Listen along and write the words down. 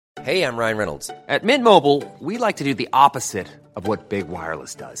Hey, I'm Ryan Reynolds. At Mint Mobile, we like to do the opposite of what Big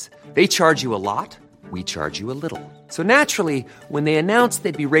Wireless does. They charge you a lot, we charge you a little. So naturally, when they announced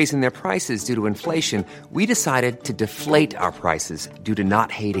they'd be raising their prices due to inflation, we decided to deflate our prices due to not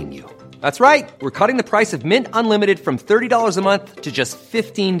hating you. That's right. We're cutting the price of Mint Unlimited from $30 a month to just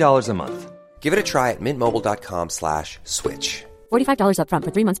 $15 a month. Give it a try at mintmobile.com/switch. $45 up front for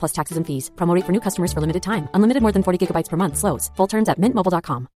 3 months plus taxes and fees. Promo rate for new customers for limited time. Unlimited more than 40 gigabytes per month. Slows full terms at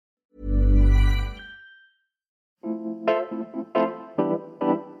mintmobile.com.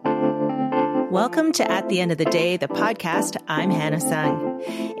 Welcome to At the End of the Day, the podcast. I'm Hannah Sung.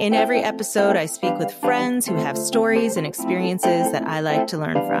 In every episode, I speak with friends who have stories and experiences that I like to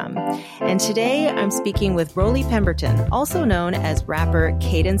learn from. And today, I'm speaking with Rolly Pemberton, also known as rapper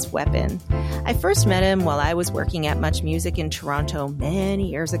Cadence Weapon. I first met him while I was working at Much Music in Toronto many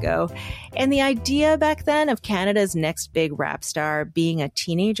years ago. And the idea back then of Canada's next big rap star being a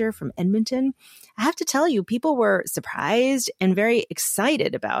teenager from Edmonton, I have to tell you, people were surprised and very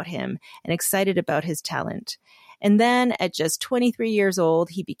excited about him and excited about his talent. And then at just 23 years old,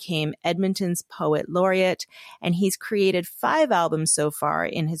 he became Edmonton's Poet Laureate, and he's created 5 albums so far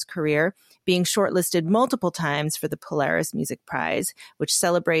in his career, being shortlisted multiple times for the Polaris Music Prize, which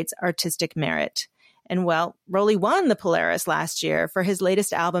celebrates artistic merit. And well, Rolly won the Polaris last year for his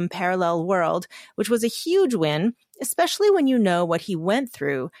latest album, Parallel World, which was a huge win, especially when you know what he went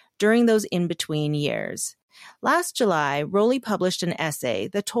through during those in-between years. Last July, Rolly published an essay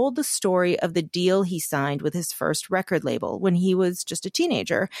that told the story of the deal he signed with his first record label when he was just a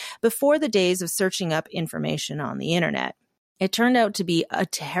teenager, before the days of searching up information on the internet. It turned out to be a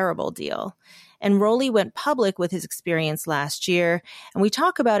terrible deal. And Rolly went public with his experience last year, and we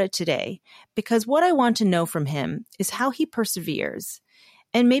talk about it today, because what I want to know from him is how he perseveres.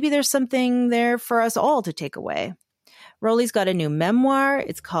 And maybe there's something there for us all to take away. Rolly's got a new memoir.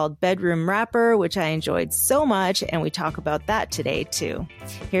 It's called Bedroom Rapper, which I enjoyed so much, and we talk about that today, too.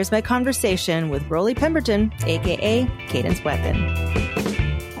 Here's my conversation with Rolly Pemberton, a.k.a. Cadence Weapon.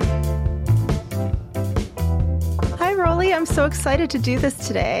 Hi, Rolly. I'm so excited to do this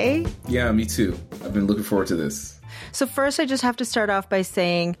today. Yeah, me too. I've been looking forward to this. So first, I just have to start off by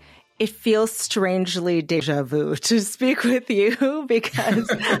saying it feels strangely deja vu to speak with you, because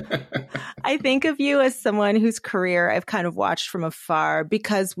I think of you as someone whose career I've kind of watched from afar,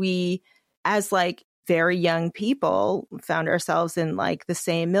 because we, as like very young people, found ourselves in like the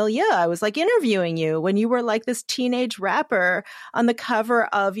same milieu. I was like interviewing you when you were like this teenage rapper on the cover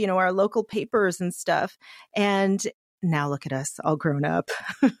of, you know, our local papers and stuff. And now look at us all grown up.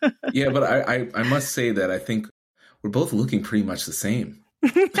 Yeah, but I must say that I think we're both looking pretty much the same.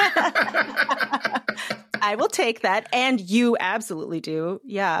 I will take that. And you absolutely do.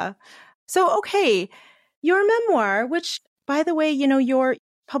 Yeah. So, okay, your memoir, which, by the way, you know, your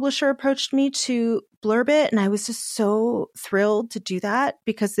publisher approached me to blurb it, and I was just so thrilled to do that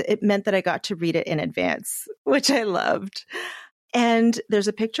because it meant that I got to read it in advance, which I loved. And there's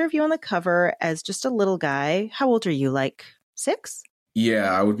a picture of you on the cover as just a little guy. How old are you? Like 6?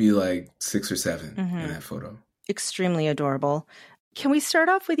 Yeah, I would be like 6 or 7 in that photo. Extremely adorable. Can we start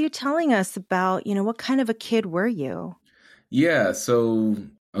off with you telling us about, you know, what kind of a kid were you? Yeah, so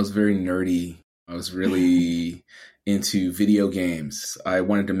I was very nerdy. I was really into video games. I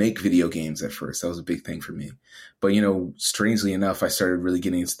wanted to make video games at first. That was a big thing for me. But, you know, strangely enough, I started really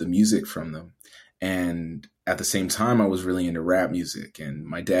getting into the music from them. And at the same time, I was really into rap music. And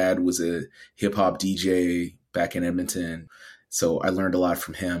my dad was a hip hop DJ back in Edmonton. So I learned a lot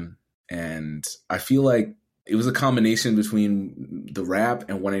from him. And I feel like it was a combination between the rap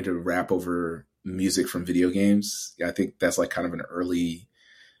and wanting to rap over music from video games. I think that's like kind of an early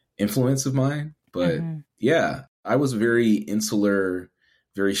influence of mine. But yeah, I was very insular,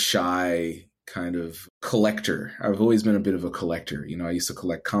 very shy kind of collector. I've always been a bit of a collector. You know, I used to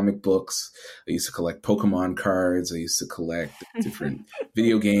collect comic books. I used to collect Pokemon cards. I used to collect different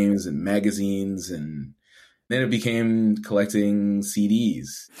video games and magazines. And then it became collecting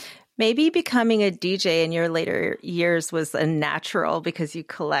CDs. Maybe becoming a DJ in your later years was a natural because you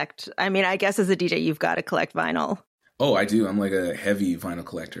collect. I mean, I guess as a DJ, you've got to collect vinyl. Oh, I do. I'm like a heavy vinyl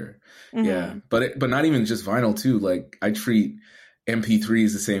collector. Yeah. But not even just vinyl too. Like I treat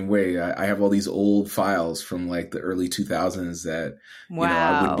MP3s the same way. I have all these old files from like the early 2000s that,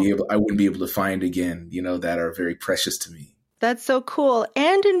 you know, I wouldn't be able to find again, you know, that are very precious to me. That's so cool.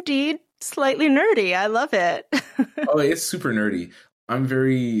 And indeed slightly nerdy. I love it. Oh, it's super nerdy. I'm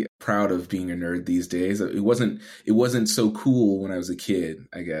very proud of being a nerd these days. It wasn't so cool when I was a kid,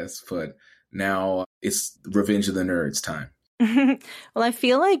 I guess, but now it's Revenge of the Nerds time. Well, I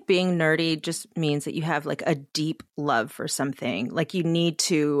feel like being nerdy just means that you have like a deep love for something. Like you need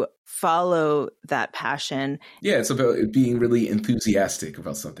to follow that passion. Yeah, it's about being really enthusiastic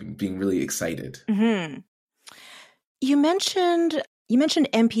about something, being really excited. Mm-hmm. You mentioned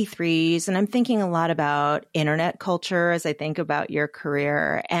MP3s, and I'm thinking a lot about internet culture as I think about your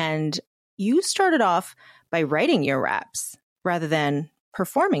career. And you started off by writing your raps rather than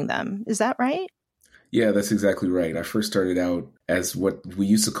performing them. Is that right? Yeah, that's exactly right. I first started out as what we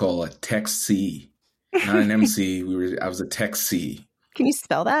used to call a tech C, not an MC. I was a tech C. Can you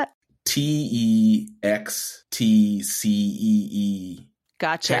spell that? TEXTCEE.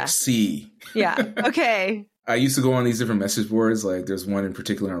 Gotcha. Tech C. Yeah. Okay. I used to go on these different message boards. Like there's one in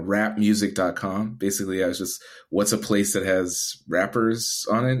particular on rapmusic.com. Basically, I was just, what's a place that has rappers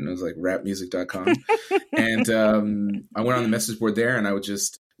on it? And it was like rapmusic.com. And I went on the message board there and I would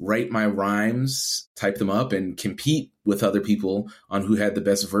just write my rhymes, type them up, and compete with other people on who had the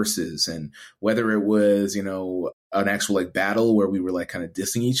best verses. And whether it was, an actual like battle where we were like kind of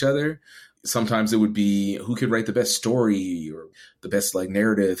dissing each other. Sometimes it would be who could write the best story or the best like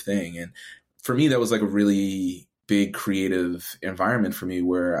narrative thing. And for me, that was like a really big creative environment for me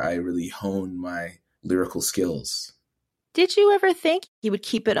where I really honed my lyrical skills. Did you ever think you would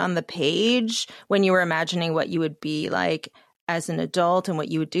keep it on the page when you were imagining what you would be like as an adult and what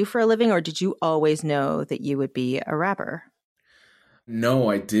you would do for a living? Or did you always know that you would be a rapper? No,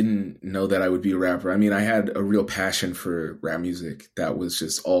 I didn't know that I would be a rapper. I mean, I had a real passion for rap music that was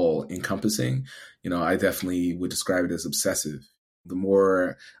just all encompassing. I definitely would describe it as obsessive. The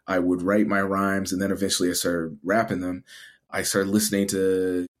more I would write my rhymes and then eventually I started rapping them, I started listening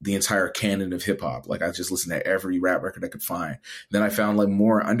to the entire canon of hip hop. Like I just listened to every rap record I could find. Then I found like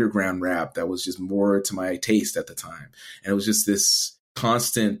more underground rap that was just more to my taste at the time. And it was just this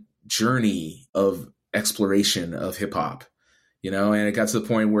constant journey of exploration of hip hop, and it got to the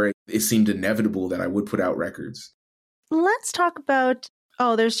point where it seemed inevitable that I would put out records. Let's talk about,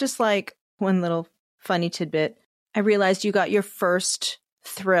 there's just like one little funny tidbit. I realized you got your first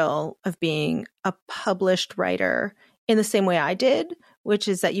thrill of being a published writer in the same way I did, which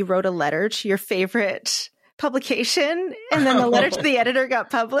is that you wrote a letter to your favorite publication and then the letter to the editor got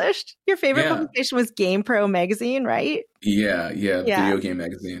published. Your favorite publication was GamePro magazine, right? Yeah, video game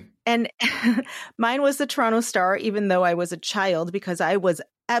magazine. And mine was the Toronto Star, even though I was a child, because I was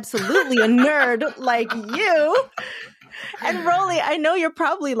absolutely a nerd like you. And Rolly, I know you're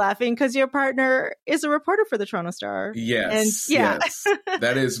probably laughing because your partner is a reporter for the Toronto Star. Yes. Yes.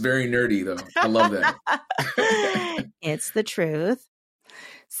 That is very nerdy, though. I love that. It's the truth.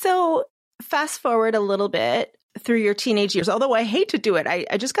 So fast forward a little bit through your teenage years, although I hate to do it.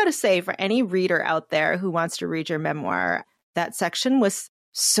 I just got to say, for any reader out there who wants to read your memoir, that section was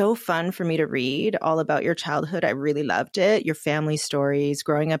so fun for me to read, all about your childhood. I really loved it. Your family stories,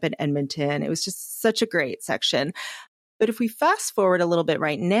 growing up in Edmonton. It was just such a great section. But if we fast forward a little bit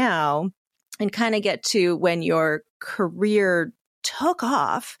right now and kind of get to when your career took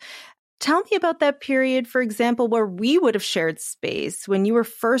off, tell me about that period, for example, where we would have shared space when you were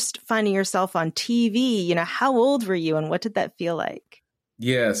first finding yourself on TV. How old were you and what did that feel like?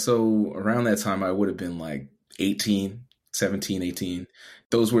 Yeah, so around that time, I would have been like 17, 18.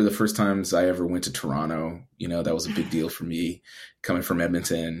 Those were the first times I ever went to Toronto. That was a big deal for me coming from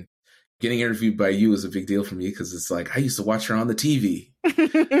Edmonton. Getting interviewed by you was a big deal for me because it's like, I used to watch her on the TV.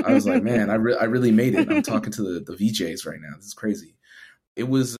 I was like, man, I really made it. I'm talking to the VJs right now. This is crazy. It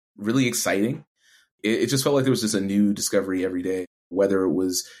was really exciting. It just felt like there was just a new discovery every day, whether it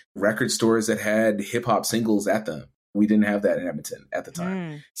was record stores that had hip hop singles at them. We didn't have that in Edmonton at the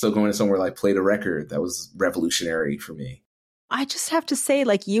time. So going to somewhere like Play the Record, that was revolutionary for me. I just have to say,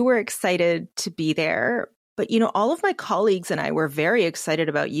 like, you were excited to be there. But, all of my colleagues and I were very excited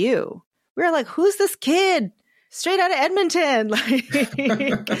about you. We were like, who's this kid? Straight out of Edmonton.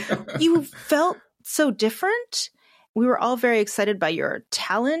 Like, you felt so different. We were all very excited by your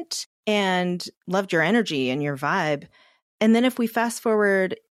talent and loved your energy and your vibe. And then if we fast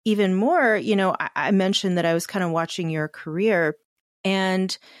forward even more, I mentioned that I was kind of watching your career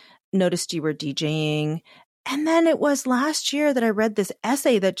and noticed you were DJing. And then it was last year that I read this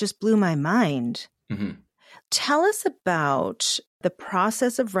essay that just blew my mind. Mm-hmm. Tell us about the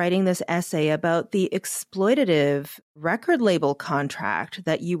process of writing this essay about the exploitative record label contract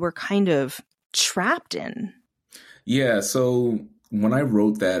that you were kind of trapped in. Yeah, so when I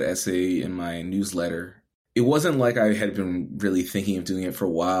wrote that essay in my newsletter, it wasn't like I had been really thinking of doing it for a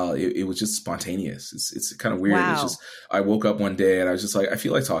while. It was just spontaneous. It's kind of weird. Wow. It's just, I woke up one day and I was just like, I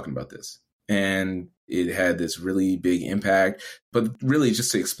feel like talking about this. And it had this really big impact. But really,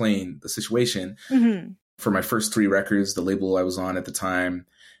 just to explain the situation, For my first 3 records, the label I was on at the time,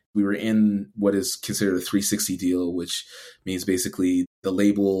 we were in what is considered a 360 deal, which means basically the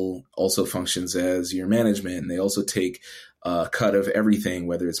label also functions as your management. And they also take a cut of everything,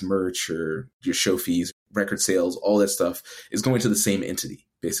 whether it's merch or your show fees, record sales, all that stuff is going to the same entity,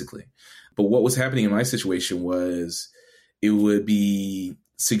 basically. But what was happening in my situation was it would be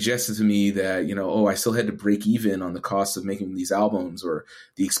suggested to me that, I still had to break even on the cost of making these albums or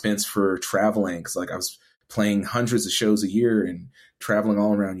the expense for traveling. Because I was playing hundreds of shows a year and traveling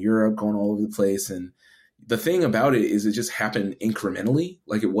all around Europe, going all over the place. And the thing about it is it just happened incrementally.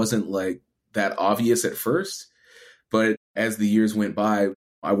 It wasn't that obvious at first. But as the years went by,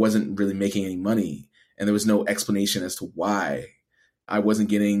 I wasn't really making any money. And there was no explanation as to why. I wasn't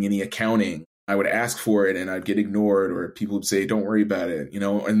getting any accounting. I would ask for it and I'd get ignored, or people would say, don't worry about it,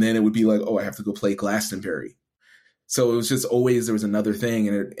 and then it would be I have to go play Glastonbury. So it was just always, there was another thing.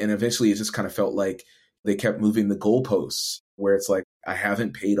 And eventually it just kind of felt like they kept moving the goalposts, where it's I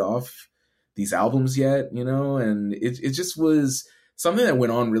haven't paid off these albums yet, and it just was something that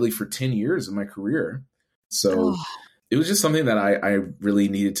went on really for 10 years of my career. So it was just something that I really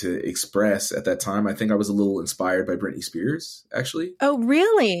needed to express at that time. I think I was a little inspired by Britney Spears, actually. Oh,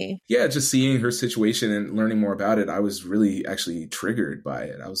 really? Yeah, just seeing her situation and learning more about it, I was really actually triggered by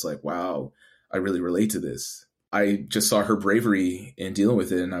it. I was like, wow, I really relate to this. I just saw her bravery in dealing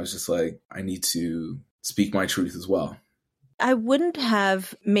with it, and I was just like, I need to speak my truth as well. I wouldn't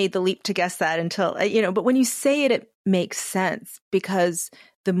have made the leap to guess that until, but when you say it, it makes sense, because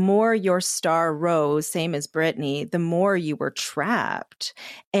the more your star rose, same as Britney, the more you were trapped.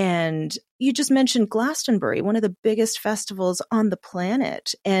 And you just mentioned Glastonbury, one of the biggest festivals on the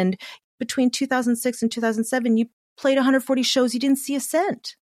planet. And between 2006 and 2007, you played 140 shows. You didn't see a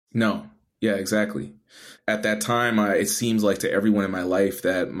cent. No. Yeah, exactly. At that time, it seems like to everyone in my life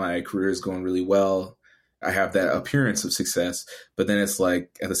that my career is going really well. I have that appearance of success, but then it's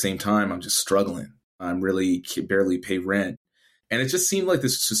at the same time, I'm just struggling. I'm really barely pay rent. And it just seemed like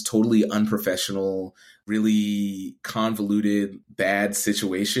this just totally unprofessional, really convoluted, bad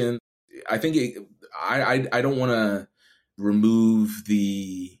situation. I think I don't want to remove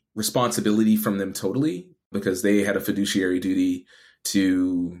the responsibility from them totally, because they had a fiduciary duty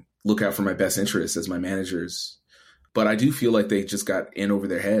to look out for my best interests as my managers. But I do feel like they just got in over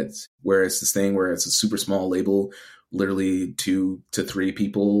their heads, where it's this thing where it's a super small label, literally 2 to 3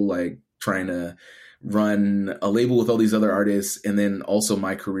 people, trying to run a label with all these other artists. And then also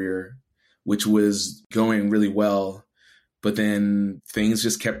my career, which was going really well, but then things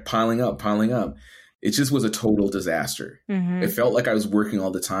just kept piling up. It just was a total disaster. Mm-hmm. It felt like I was working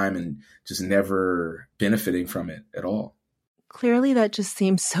all the time and just never benefiting from it at all. Clearly, that just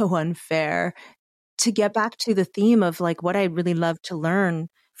seems so unfair. To get back to the theme of what I'd really love to learn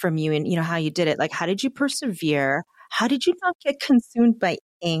from you and, how you did it, how did you persevere? How did you not get consumed by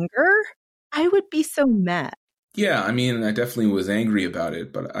anger? I would be so mad. Yeah, I mean, I definitely was angry about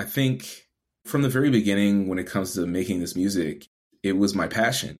it, but I think from the very beginning, when it comes to making this music, it was my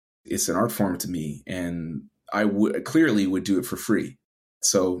passion. It's an art form to me, and I clearly would do it for free.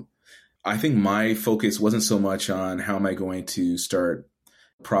 So I think my focus wasn't so much on how am I going to start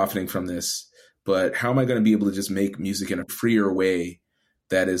profiting from this, but how am I going to be able to just make music in a freer way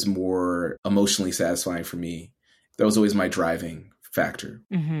that is more emotionally satisfying for me? That was always my driving factor.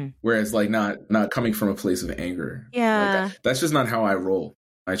 Mm-hmm. Whereas not coming from a place of anger. Yeah. That's just not how I roll.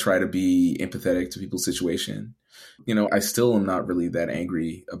 I try to be empathetic to people's situation. I still am not really that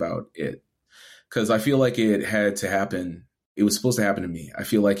angry about it, because I feel like it had to happen. It was supposed to happen to me. I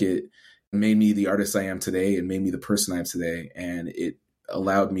feel like it made me the artist I am today and made me the person I am today. And it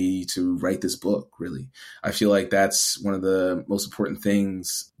allowed me to write this book, really. I feel like that's one of the most important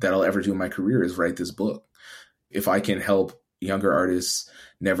things that I'll ever do in my career is write this book. If I can help younger artists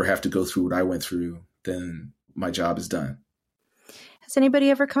never have to go through what I went through, then my job is done. Has anybody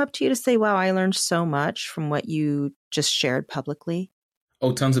ever come up to you to say, wow, I learned so much from what you just shared publicly?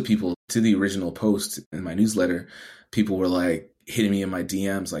 Oh, tons of people. To the original post in my newsletter, people were hitting me in my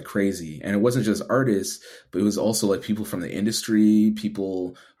DMs like crazy. And it wasn't just artists, but it was also people from the industry,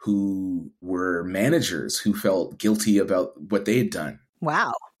 people who were managers who felt guilty about what they had done.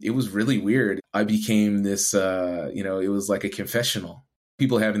 Wow. It was really weird. I became this, it was like a confessional.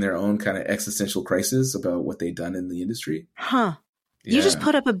 People having their own kind of existential crisis about what they'd done in the industry. Huh. Yeah. You just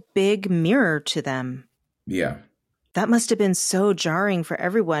put up a big mirror to them. Yeah. That must have been so jarring for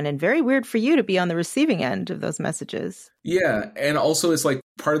everyone and very weird for you to be on the receiving end of those messages. Yeah. And also it's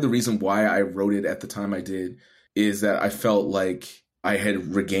part of the reason why I wrote it at the time I did is that I felt like I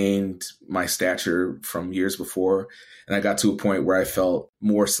had regained my stature from years before. And I got to a point where I felt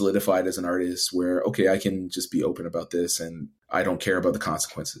more solidified as an artist where, okay, I can just be open about this and I don't care about the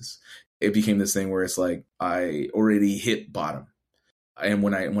consequences. It became this thing where it's like, I already hit bottom. And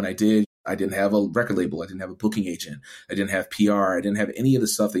when I did, I didn't have a record label. I didn't have a booking agent. I didn't have PR. I didn't have any of the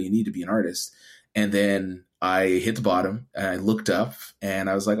stuff that you need to be an artist. And then I hit the bottom and I looked up and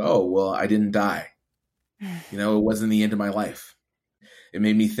I was like, oh, well, I didn't die. It wasn't the end of my life. It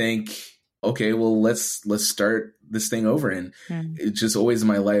made me think, okay, well, let's start this thing over. And it's just always in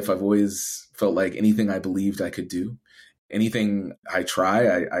my life, I've always felt like anything I believed I could do, anything I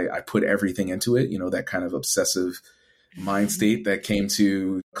try, I put everything into it. That kind of obsessive mind state that came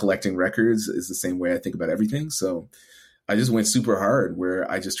to collecting records is the same way I think about everything. So I just went super hard where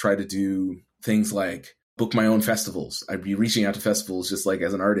I just tried to do things like book my own festivals. I'd be reaching out to festivals just like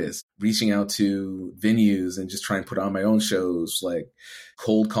as an artist, reaching out to venues and just trying to put on my own shows, like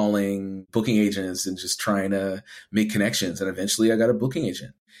cold calling booking agents and just trying to make connections. And eventually I got a booking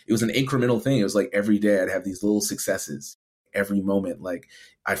agent. It was an incremental thing. It was like every day I'd have these little successes. Every moment, like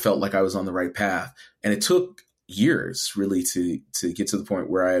I felt like I was on the right path. And it took years really to get to the point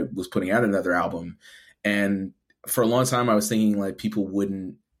where I was putting out another album. And for a long time, I was thinking like people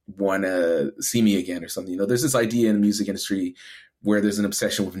wouldn't want to see me again or something. There's this idea in the music industry where there's an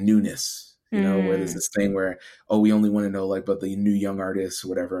obsession with newness, where there's this thing where, oh, we only want to know like about the new young artists or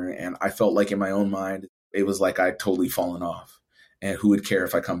whatever. And I felt like in my own mind, it was like I'd totally fallen off and who would care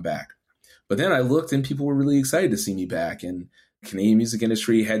if I come back? But then I looked and people were really excited to see me back. And the Canadian music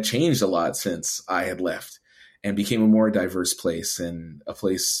industry had changed a lot since I had left and became a more diverse place and a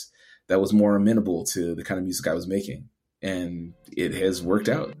place that was more amenable to the kind of music I was making. And it has worked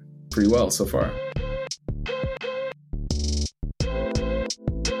out pretty well so far.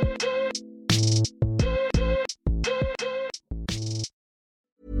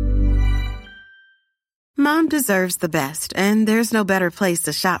 Mom deserves the best, and there's no better place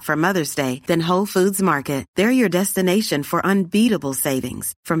to shop for Mother's Day than Whole Foods Market. They're your destination for unbeatable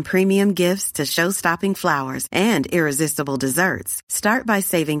savings, from premium gifts to show-stopping flowers and irresistible desserts. Start by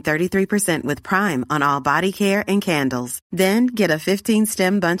saving 33% with Prime on all body care and candles. Then get a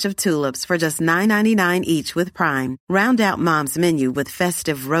 15-stem bunch of tulips for just $9.99 each with Prime. Round out Mom's menu with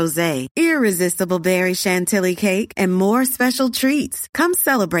festive rosé, irresistible berry chantilly cake, and more special treats. Come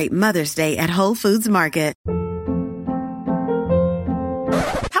celebrate Mother's Day at Whole Foods Market.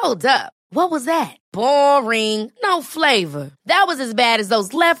 Hold up. What was that? Boring. No flavor. That was as bad as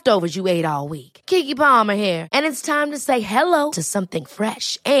those leftovers you ate all week. Keke Palmer here, and it's time to say hello to something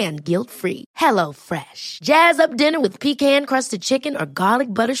fresh and guilt-free. Hello Fresh. Jazz up dinner with pecan-crusted chicken or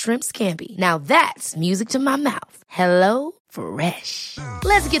garlic butter shrimp scampi. Now that's music to my mouth. Hello Fresh.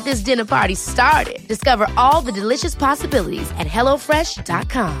 Let's get this dinner party started. Discover all the delicious possibilities at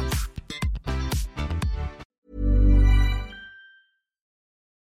hellofresh.com.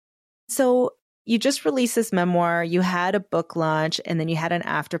 So you just released this memoir, you had a book launch, and then you had an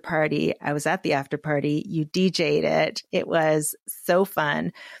after party. I was at the after party. You DJ'd it. It was so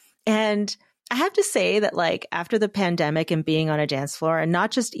fun. And I have to say that like after the pandemic and being on a dance floor, and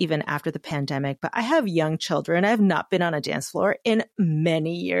not just even after the pandemic, but I have young children. I have not been on a dance floor in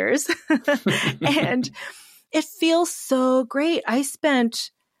many years. And it feels so great. I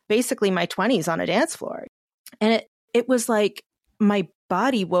spent basically my 20s on a dance floor. And it was like my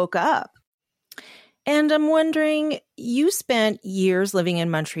body woke up. And I'm wondering, you spent years living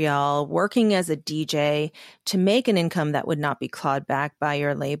in Montreal, working as a DJ to make an income that would not be clawed back by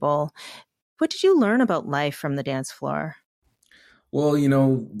your label. What did you learn about life from the dance floor? Well,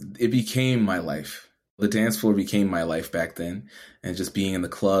 it became my life. The dance floor became my life back then. And just being in the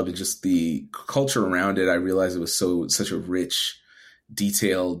club and just the culture around it, I realized it was such a rich,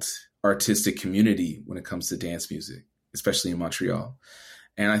 detailed, artistic community when it comes to dance music, especially in Montreal.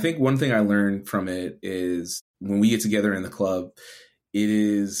 And I think one thing I learned from it is when we get together in the club, it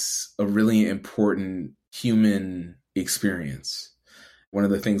is a really important human experience. One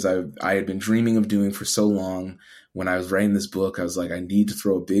of the things I had been dreaming of doing for so long, when I was writing this book, I was like, I need to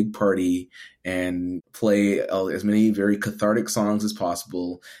throw a big party and play as many very cathartic songs as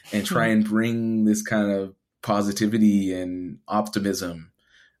possible and try and bring this kind of positivity and optimism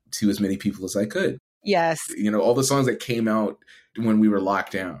to as many people as I could. Yes. All the songs that came out when we were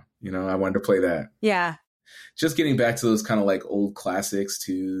locked down, I wanted to play that. Yeah. Just getting back to those kind of like old classics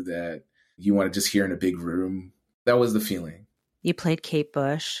too, that you want to just hear in a big room. That was the feeling. You played Kate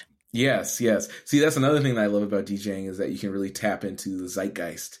Bush. Yes. See, that's another thing that I love about DJing is that you can really tap into the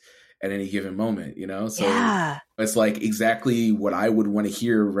zeitgeist at any given moment, So yeah. It's like exactly what I would want to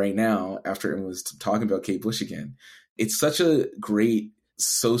hear right now after everyone was talking about Kate Bush again. It's such a great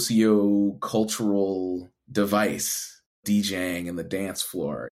socio-cultural device, DJing and the dance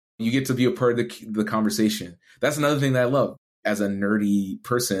floor. You get to be a part of the conversation. That's another thing that I love as a nerdy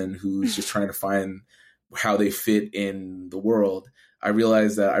person who's just trying to find how they fit in the world. I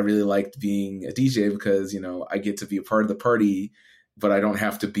realized that I really liked being a DJ because, I get to be a part of the party, but I don't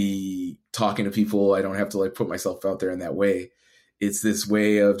have to be talking to people. I don't have to like put myself out there in that way. It's this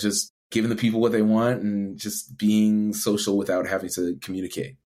way of just giving the people what they want and just being social without having to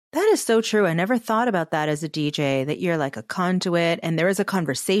communicate. That is so true. I never thought about that as a DJ, that you're like a conduit and there is a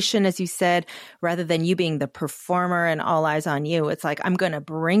conversation, as you said, rather than you being the performer and all eyes on you. It's like, I'm going to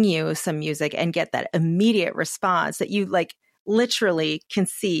bring you some music and get that immediate response that you like literally can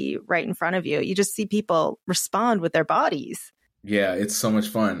see right in front of you. You just see people respond with their bodies. Yeah, it's so much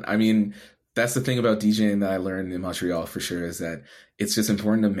fun. I mean, that's the thing about DJing that I learned in Montreal for sure, is that it's just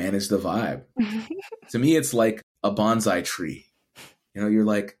important to manage the vibe. To me, it's like a bonsai tree. You're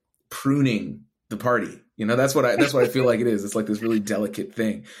like pruning the party. That's what I feel like it is. It's like this really delicate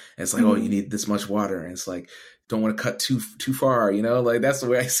thing. And it's like, oh, you need this much water. And it's like, don't want to cut too far, like that's the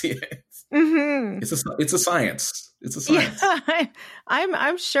way I see it. Mm-hmm. It's a science. It's a science. Yeah,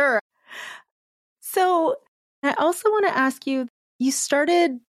 I'm sure. So I also want to ask you, you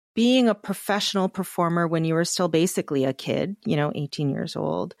started being a professional performer when you were still basically a kid, 18 years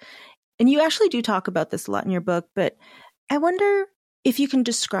old. And you actually do talk about this a lot in your book, but I wonder if you can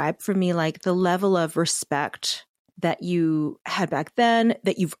describe for me like the level of respect that you had back then,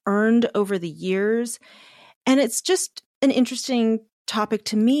 that you've earned over the years. And it's just an interesting topic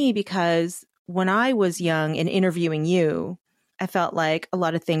to me because when I was young and interviewing you, I felt like a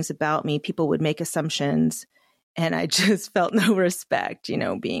lot of things about me, people would make assumptions. And I just felt no respect,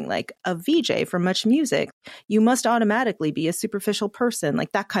 being like a VJ for Much Music. You must automatically be a superficial person,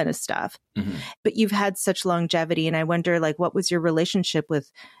 like that kind of stuff. Mm-hmm. But you've had such longevity. And I wonder, like, what was your relationship with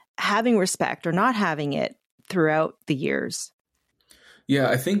having respect or not having it throughout the years? Yeah,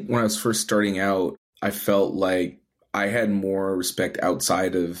 I think when I was first starting out, I felt like I had more respect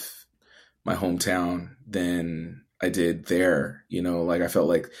outside of my hometown than I did there. Like I felt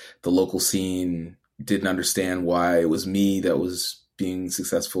like the local scene didn't understand why it was me that was being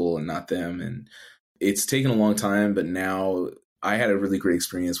successful and not them. And it's taken a long time, but now I had a really great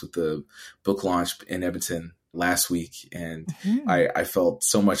experience with the book launch in Edmonton last week. And mm-hmm. I felt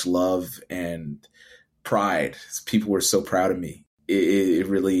so much love and pride. People were so proud of me. It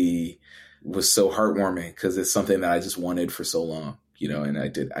really was so heartwarming because it's something that I just wanted for so long, and I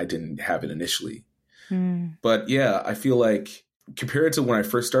didn't have it initially. Mm. But yeah, I feel like compared to when I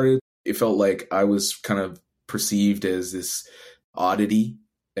first started, it felt like I was kind of perceived as this oddity,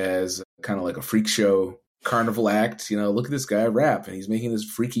 as kind of like a freak show carnival act. Look at this guy rap and he's making this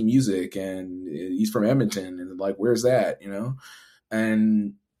freaky music and he's from Edmonton and like, where's that,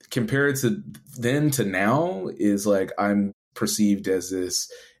 And compared to then to now is like I'm perceived as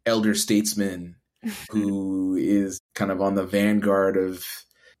this elder statesman who is kind of on the vanguard of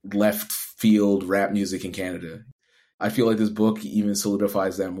left field rap music in Canada. I feel like this book even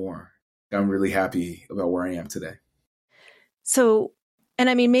solidifies that more. I'm really happy about where I am today. So, and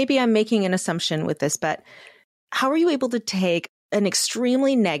I mean, maybe I'm making an assumption with this, but how are you able to take an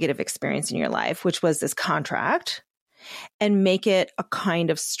extremely negative experience in your life, which was this contract, and make it a kind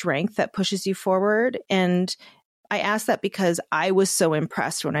of strength that pushes you forward? And I ask that because I was so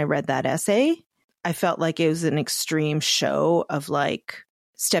impressed when I read that essay. I felt like it was an extreme show of like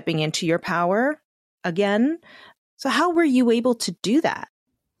stepping into your power again. So how were you able to do that?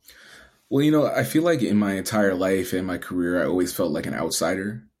 Well, I feel like in my entire life and my career, I always felt like an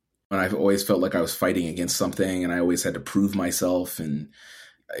outsider. And I've always felt like I was fighting against something and I always had to prove myself. And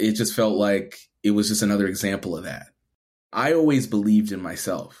it just felt like it was just another example of that. I always believed in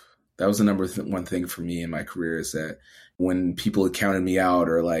myself. That was the number one thing for me in my career, is that when people had counted me out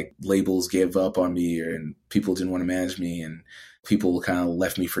or like labels gave up on me and people didn't want to manage me and people kind of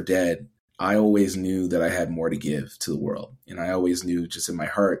left me for dead, I always knew that I had more to give to the world. And I always knew just in my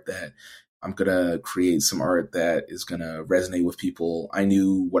heart that I'm going to create some art that is going to resonate with people. I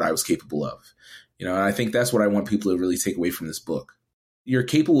knew what I was capable of, and I think that's what I want people to really take away from this book. You're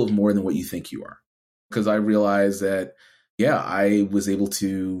capable of more than what you think you are. Because I realized that, yeah, I was able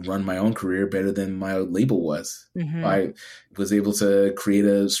to run my own career better than my label was. Mm-hmm. I was able to create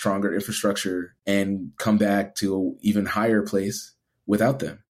a stronger infrastructure and come back to an even higher place without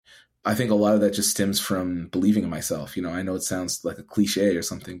them. I think a lot of that just stems from believing in myself. I know it sounds like a cliche or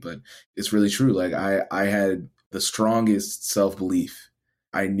something, but it's really true. Like I had the strongest self-belief.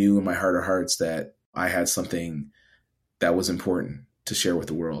 I knew in my heart of hearts that I had something that was important to share with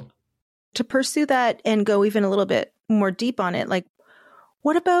the world. to pursue that and go even a little bit more deep on it, like,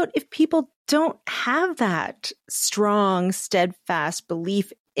 what about if people don't have that strong, steadfast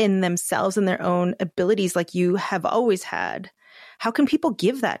belief in themselves and their own abilities like you have always had? How can people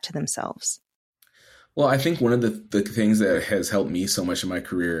give that to themselves? Well, I think one of the things that has helped me so much in my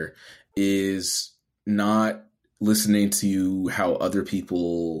career is not listening to how other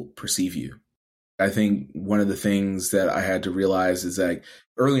people perceive you. I think one of the things that I had to realize is that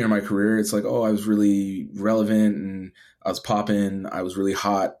earlier in my career, it's like, oh, I was really relevant and I was popping. I was really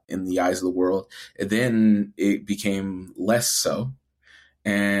hot in the eyes of the world. And then it became less so.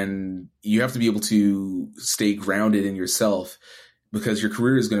 And you have to be able to stay grounded in yourself, because your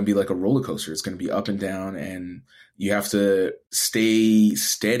career is going to be like a roller coaster. It's going to be up and down, and you have to stay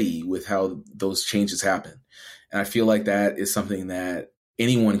steady with how those changes happen. And I feel like that is something that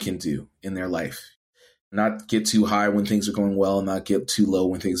anyone can do in their life. Not get too high when things are going well, not get too low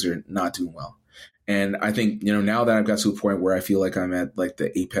when things are not doing well. And I think, now that I've got to a point where I feel like I'm at like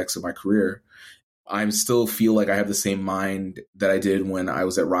the apex of my career, I still feel like I have the same mind that I did when I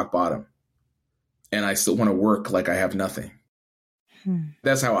was at rock bottom. And I still want to work like I have nothing.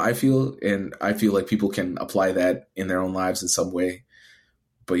 That's how I feel. And I feel like people can apply that in their own lives in some way.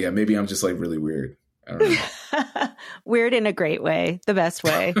 But yeah, maybe I'm just like really weird. I don't know. Weird in a great way, the best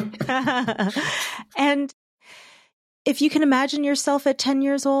way. And if you can imagine yourself at 10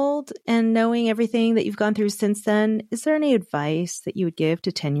 years old and knowing everything that you've gone through since then, is there any advice that you would give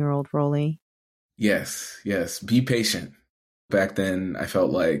to 10-year-old Rolly? Yes. Be patient. Back then, I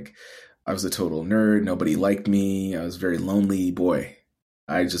felt like I was a total nerd. Nobody liked me. I was a very lonely boy.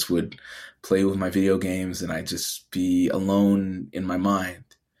 I just would play with my video games and I'd just be alone in my mind.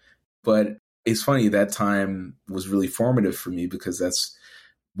 But it's funny, that time was really formative for me because that's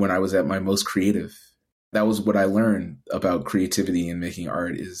when I was at my most creative. That was what I learned about creativity and making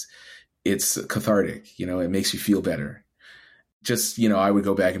art is it's cathartic. It makes you feel better. Just, I would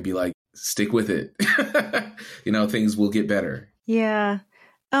go back and be like, stick with it. Things will get better. Yeah.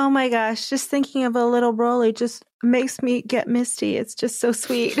 Oh my gosh. Just thinking of a little Rolly just makes me get misty. It's just so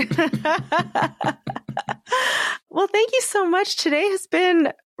sweet. Well, thank you so much. Today has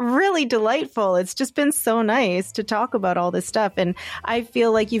been really delightful. It's just been so nice to talk about all this stuff. And I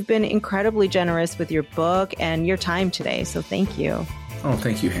feel like you've been incredibly generous with your book and your time today. So thank you. Oh,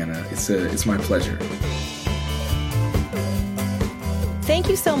 thank you, Hannah. It's my pleasure. Thank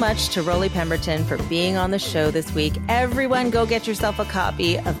you so much to Rolly Pemberton for being on the show this week. Everyone go get yourself a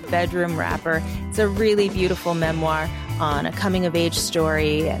copy of Bedroom Rapper. It's a really beautiful memoir on a coming-of-age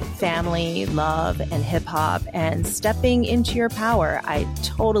story, and family, love, and hip-hop, and stepping into your power. I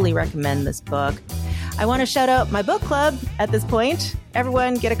totally recommend this book. I want to shout out my book club at this point.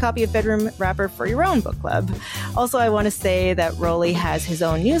 Everyone get a copy of Bedroom Rapper for your own book club. Also, I want to say that Rolly has his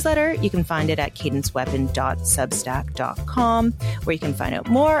own newsletter. You can find it at cadenceweapon.substack.com, where you can find out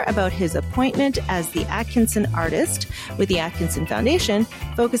more about his appointment as the Atkinson Artist with the Atkinson Foundation,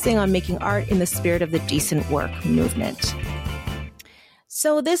 focusing on making art in the spirit of the decent work movement.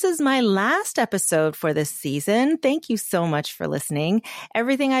 So this is my last episode for this season. Thank you so much for listening.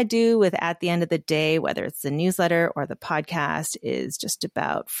 Everything I do with At the End of the Day, whether it's the newsletter or the podcast, is just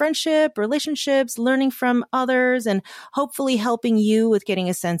about friendship, relationships, learning from others, and hopefully helping you with getting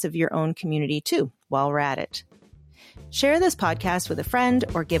a sense of your own community too, while we're at it. Share this podcast with a friend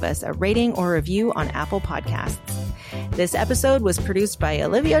or give us a rating or review on Apple Podcasts. This episode was produced by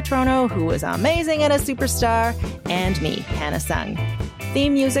Olivia Trono, who was amazing and a superstar, and me, Hannah Sung.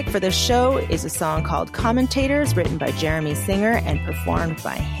 Theme music for this show is a song called Commentators, written by Jeremy Singer and performed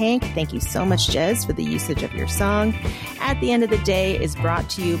by Hank. Thank you so much, Jez, for the usage of your song. At the End of the Day is brought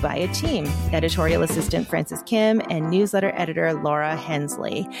to you by a team. Editorial assistant Francis Kim and newsletter editor Laura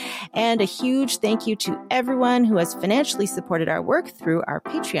Hensley. And a huge thank you to everyone who has financially supported our work through our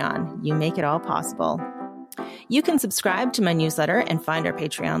Patreon. You make it all possible. You can subscribe to my newsletter and find our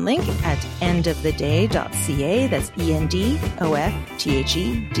Patreon link at endoftheday.ca. That's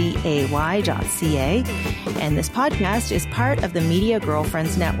endoftheday.ca. And this podcast is part of the Media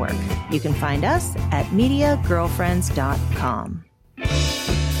Girlfriends Network. You can find us at mediagirlfriends.com.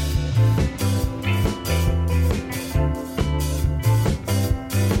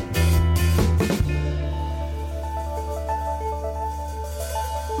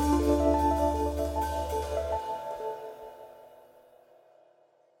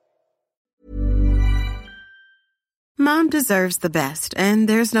 Mom deserves the best, and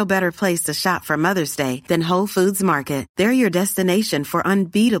there's no better place to shop for Mother's Day than Whole Foods Market. They're your destination for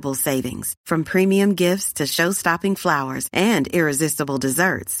unbeatable savings, from premium gifts to show-stopping flowers and irresistible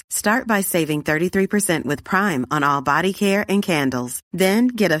desserts. Start by saving 33% with Prime on all body care and candles. Then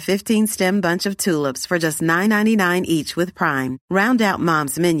get a 15-stem bunch of tulips for just $9.99 each with Prime. Round out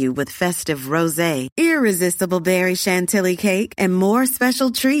Mom's menu with festive rosé, irresistible berry chantilly cake, and more special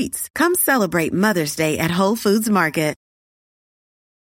treats. Come celebrate Mother's Day at Whole Foods Market.